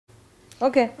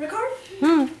Okay. Record?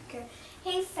 Okay.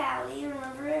 Hey Sally,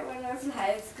 remember when I was in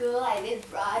high school, I did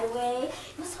Broadway?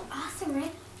 It was so awesome,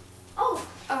 right? Oh,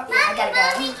 yeah, I gotta go.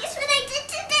 Mommy, guess what I did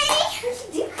today?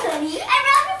 What'd you do, honey? I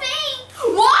robbed a bank.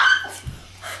 What?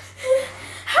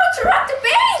 How'd you rob the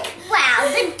bank? Wow,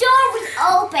 the door was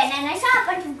open and I saw a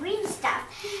bunch of green stuff.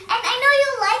 And I know you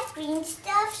like green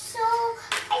stuff, so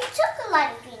I took a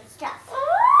lot of green stuff.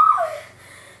 Oh.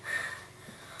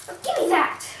 Give me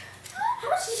that. How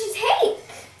much did you take?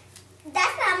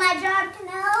 That's not my job to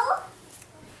know.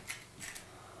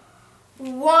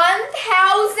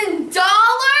 $1,000? And 5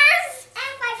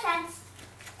 cents.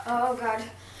 Oh God.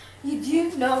 You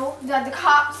do know that the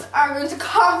cops are going to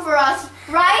come for us,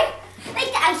 right?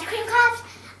 Like the ice cream cops.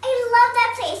 I love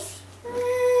that place.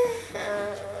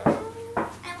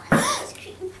 I want ice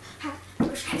cream.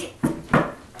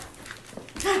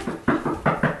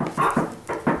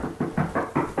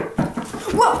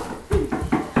 Whoa!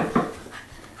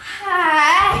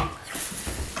 Hi.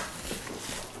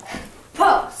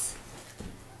 Pose.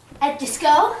 At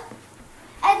disco.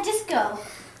 At disco.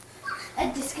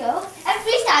 At disco. At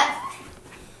freestyle.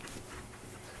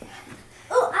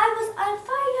 Oh, I was on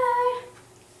fire.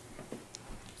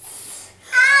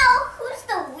 Ow! Who's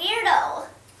the weirdo?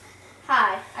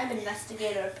 Hi, I'm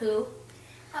Investigator Pooh.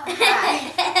 Oh,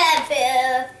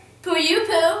 hi. Pooh, you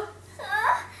Pooh?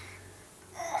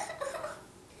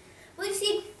 Well, you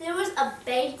see, there was a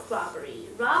bank robbery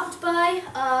robbed by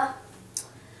a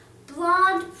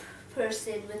blonde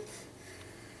person with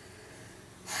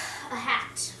a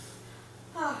hat.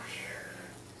 Oh,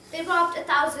 they robbed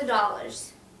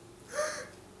 $1,000.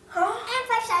 And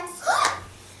 5 cents.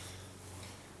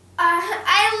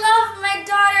 I love my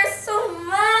daughter so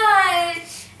much.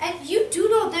 And you do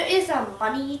know there is a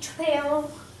money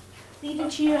trail leading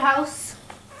to your house?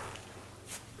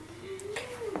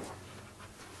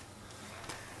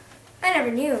 I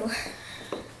never knew.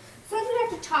 So I'm going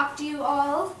to have to talk to you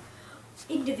all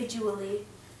individually.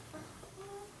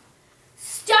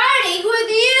 Starting with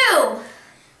you!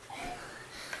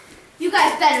 You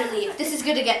guys better leave. This is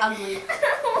going to get ugly.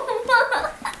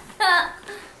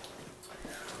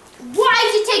 Why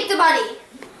did you take the money?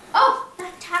 Oh,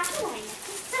 not talking about it.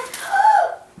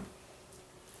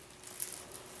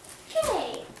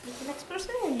 Okay, the next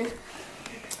person in.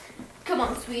 Come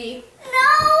on, sweetie. No!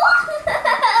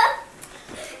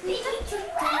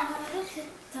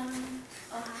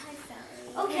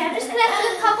 Okay, I'm just gonna ask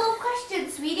you a couple of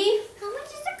questions, sweetie. How much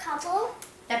is a couple?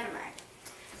 Never mind.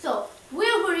 So,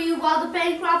 where were you while the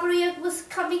bank robbery was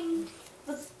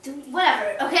doing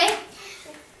whatever, okay?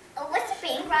 What's a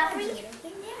bank robbery?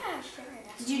 Yeah, sure.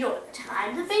 Did you know what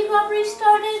time the bank robbery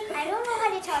started? I don't know how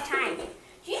to tell time. Do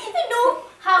you even know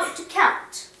how to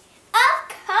count? Of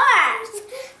course.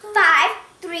 5,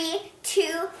 3,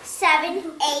 2,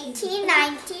 7, 18,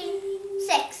 19,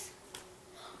 6.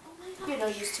 You're no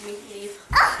use to me. Leave.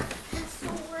 Oh, I'm so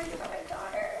worried about my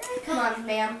daughter. Come on,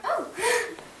 ma'am. Oh,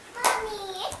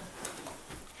 Mommy.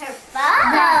 Her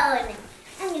phone.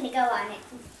 I'm going to go on it.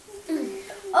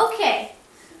 Okay,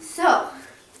 so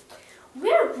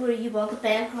where were you while the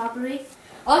bank robbery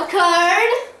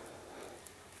occurred?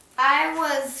 I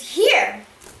was here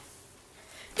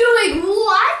Doing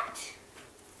what?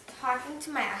 talking to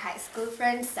my high school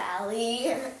friend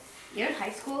Sally. You're in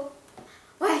high school?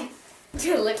 Why? Do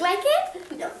you look like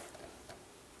it? No.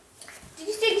 Did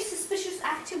you see any suspicious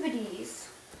activities?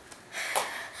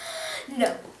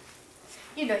 No.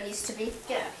 You're not used to me.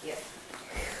 Get out of here.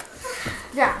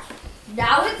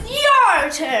 Now it's your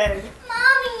turn.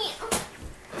 Mommy.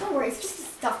 Don't worry, it's just a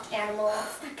stuffed animal.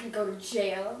 It's not gonna go to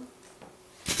jail.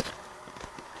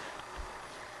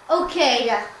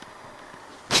 Okay.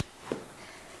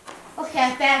 Okay, I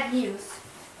have bad news.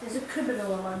 There's a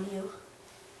criminal among you.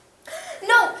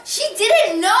 No, she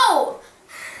didn't know.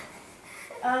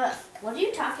 What are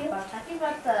you talking about? Talking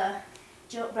about the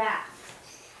giraffe.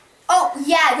 Oh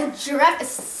yeah, the giraffe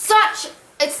is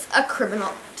it's a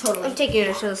criminal, totally. I'm taking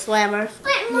her to the slammer.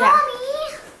 But Yeah.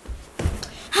 Mommy.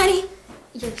 Honey,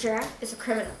 your giraffe is a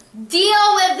criminal.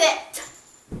 Deal with it.